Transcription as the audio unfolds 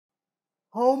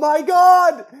Oh my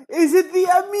god! Is it the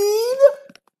Amin?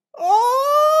 Oh!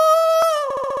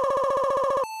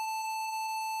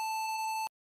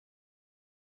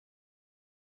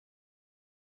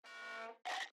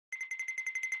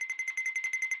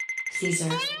 Caesar.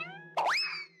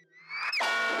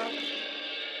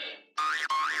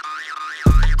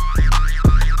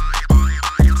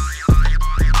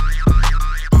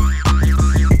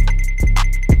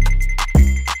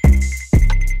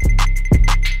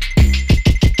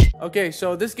 Okay,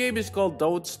 so this game is called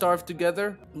Don't Starve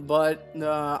Together, but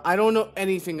I don't know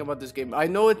anything about this game. I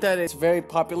know that it's very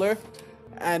popular,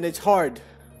 and it's hard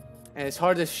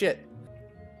as shit.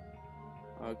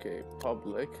 Okay,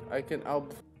 public. I'll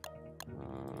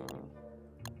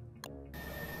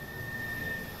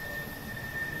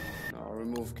no,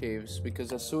 remove caves,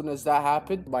 because as soon as that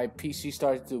happened, my PC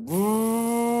started to.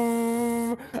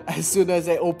 As soon as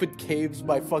I opened caves,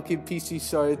 my fucking PC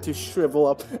started to shrivel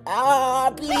up. Ah,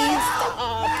 please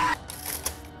stop!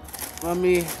 Let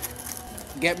me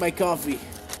get my coffee.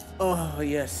 Oh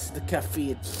yes, the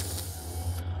caffeine.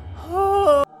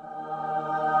 Oh.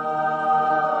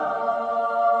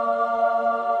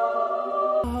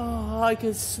 Oh, I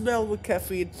can smell the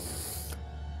caffeine.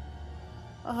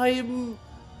 I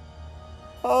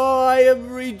am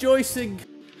rejoicing.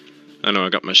 I know I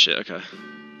got my shit, okay.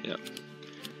 Yeah.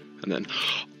 And then...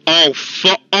 Oh,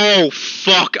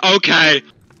 fuck, okay!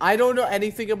 I don't know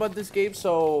anything about this game,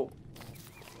 so...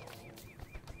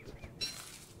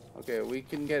 Okay, we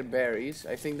can get berries.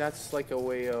 I think that's like a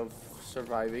way of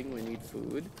surviving. We need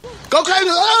food. Go crazy!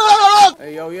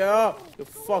 Hey, yo, yo! Yo,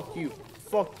 fuck you.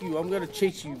 Fuck you. I'm gonna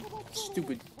chase you,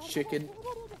 stupid chicken.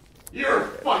 You're a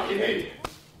fucking idiot!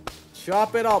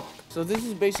 Chop it up. So this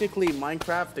is basically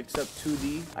Minecraft except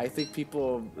 2D. I think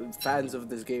people, fans of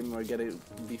this game, are gonna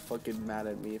be fucking mad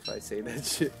at me if I say that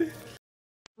shit.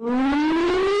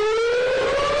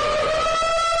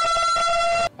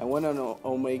 I went on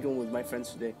Omegle with my friends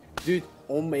today. Dude,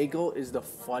 Omegle is the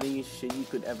funniest shit you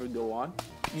could ever go on.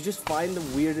 You just find the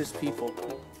weirdest people.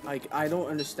 Like, I don't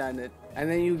understand it. And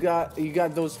then you got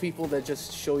those people that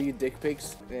just show you dick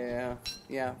pics. Yeah.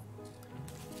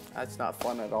 That's not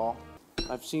fun at all.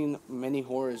 I've seen many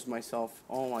horrors myself.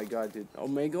 Oh my god, dude.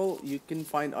 Omegle, you can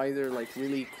find either like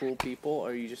really cool people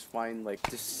or you just find like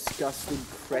disgusting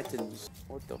cretins.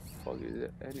 What the fuck is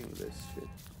it? Any of this shit?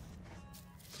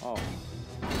 Oh.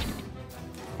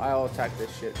 I'll attack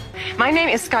this shit. My name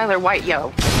is Skylar White,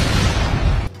 yo.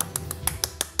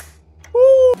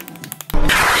 Woo!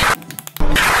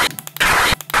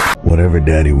 Whatever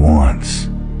daddy wants,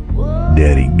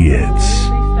 daddy gets.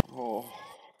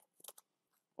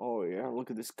 Oh yeah, look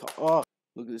at this look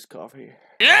at this coffee.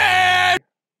 Yeah!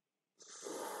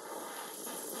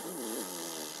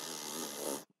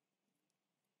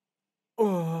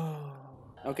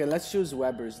 Okay, let's choose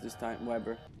Weber's this time.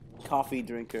 Weber. Coffee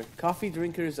drinker. Coffee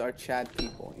drinkers are Chad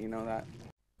people, you know that?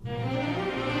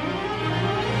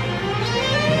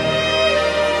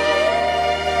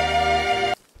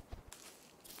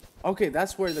 Okay,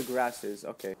 that's where the grass is.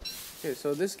 Okay. Okay,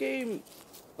 so this game,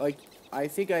 like, I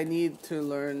think I need to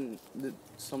learn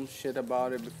some shit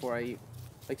about it before I eat.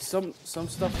 Like, some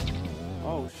stuff.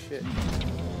 Oh, shit.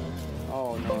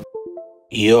 Oh, no.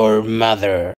 Your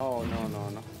mother. Oh, no.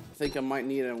 I think I might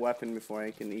need a weapon before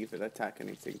I can even attack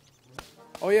anything.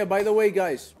 Oh yeah, by the way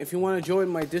guys, if you want to join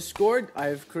my Discord,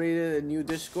 I've created a new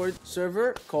Discord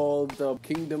server called the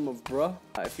Kingdom of Bruh.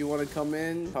 If you want to come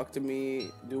in, talk to me,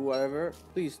 do whatever,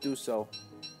 please do so.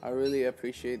 I really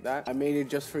appreciate that. I made it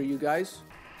just for you guys.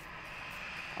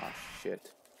 Oh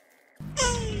shit.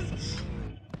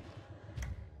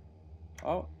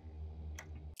 Oh.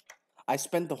 I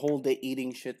spent the whole day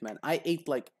eating shit, man. I ate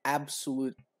like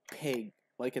absolute pig.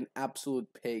 Like an absolute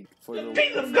pig for the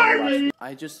piece of garbage.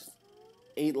 I just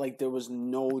ate like there was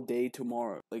no day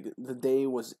tomorrow. Like the day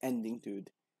was ending,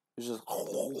 dude. It was just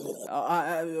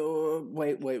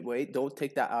wait. Don't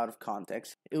take that out of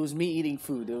context. It was me eating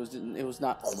food. It was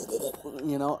not,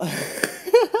 you know.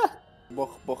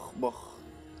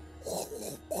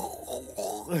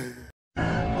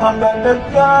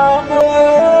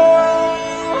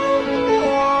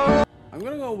 I'm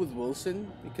gonna go with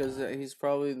Wilson because he's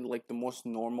probably like the most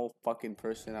normal fucking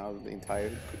person out of the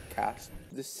entire cast.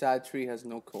 This sad tree has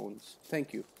no cones.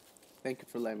 Thank you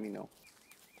for letting me know.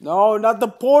 No, not the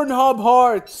Pornhub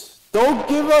hearts. Don't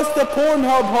give us the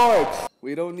Pornhub hearts.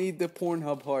 We don't need the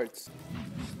Pornhub hearts.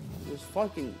 There's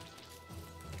fucking.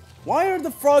 Why are the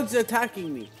frogs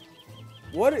attacking me?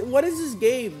 What is this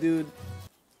game, dude?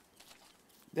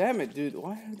 Damn it, dude.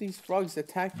 Why are these frogs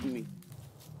attacking me?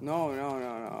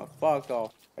 No. Fuck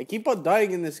off. I keep on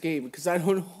dying in this game because I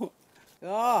don't know.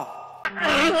 Ah.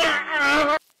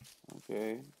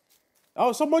 Okay.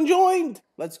 Oh, someone joined!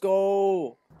 Let's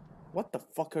go! What the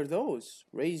fuck are those?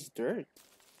 Raised dirt.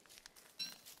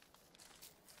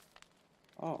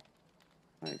 Oh.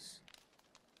 Nice.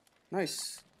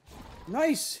 Nice.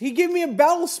 Nice! He gave me a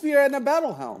battle spear and a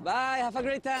battle helm. Bye, have a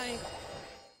great time.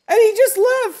 And he just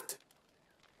left!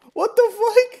 What the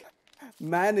fuck?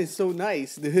 Man is so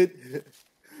nice, dude.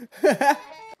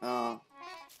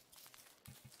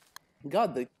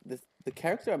 God, the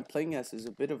character I'm playing as is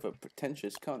a bit of a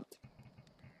pretentious cunt.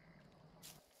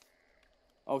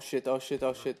 Oh shit, oh shit,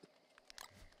 oh shit.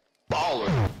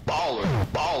 Baller, baller,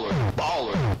 baller,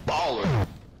 baller, baller.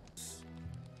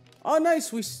 Oh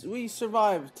nice, we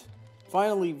survived.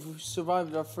 Finally, we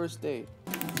survived our first day.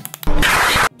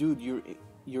 Dude,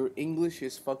 your English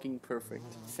is fucking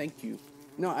perfect. Thank you.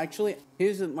 No, actually,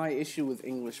 here's my issue with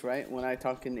English, right? When I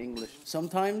talk in English.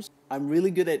 Sometimes I'm really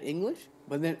good at English,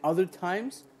 but then other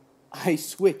times I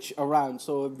switch around.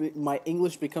 So my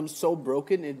English becomes so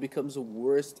broken, it becomes the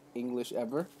worst English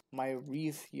ever. My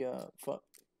Rethia,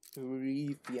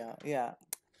 yeah.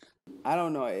 I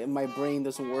don't know, my brain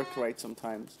doesn't work right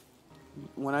sometimes.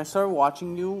 When I started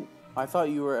watching you, I thought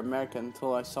you were American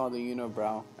until I saw the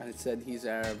unibrow and it said he's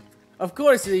Arab. Of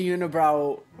course the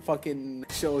unibrow fucking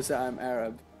shows that I'm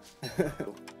Arab. The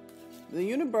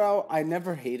unibrow, I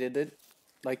never hated it.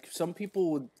 Like, some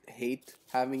people would hate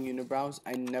having unibrows.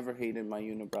 I never hated my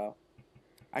unibrow.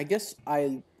 I guess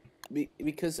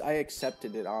because I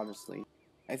accepted it, honestly.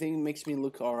 I think it makes me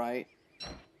look alright.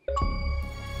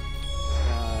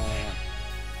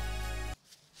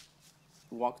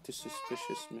 Walk to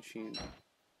suspicious machine.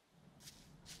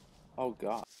 Oh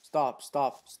god.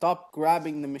 Stop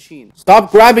grabbing the machine. Stop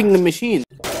grabbing the machine!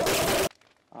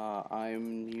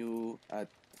 I'm new at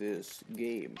this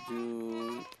game.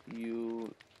 Do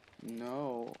you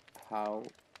know how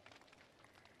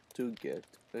to get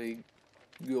a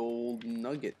gold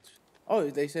nugget? Oh,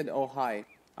 they said, oh hi.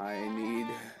 I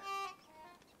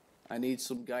need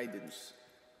some guidance.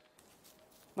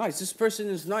 Nice, this person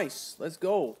is nice. Let's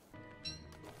go.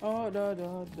 Oh da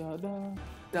da da da.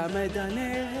 Dame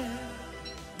dame.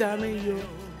 Dame yo.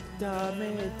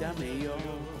 Dame yo.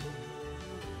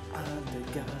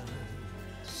 Anda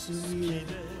sugi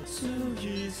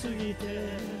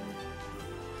sugite.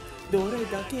 Dore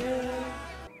dake.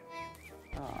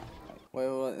 Wait,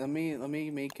 let me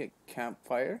make a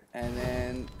campfire and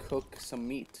then cook some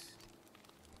meat.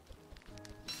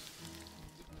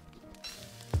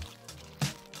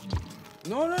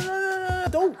 No,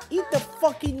 don't eat the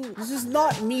fucking, this is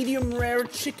not medium rare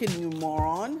chicken, you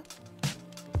moron.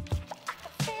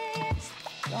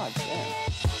 God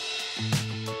damn.